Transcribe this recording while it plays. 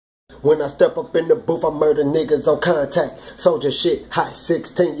When I step up in the booth, I murder niggas on contact. Soldier shit, hot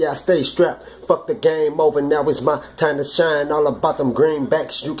 16, yeah, I stay strapped. Fuck the game over, now it's my time to shine. All about them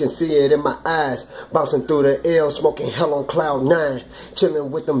greenbacks, you can see it in my eyes. Bouncing through the L, smoking hell on cloud 9.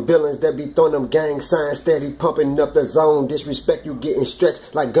 Chilling with them villains that be throwing them gang signs. Steady pumping up the zone. Disrespect, you getting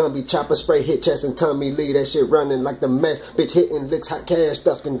stretched like Gumby. Chopper spray, hit chest and tummy. Leave that shit running like the mess. Bitch hitting licks, hot cash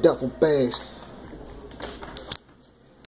stuffed in duffel bags.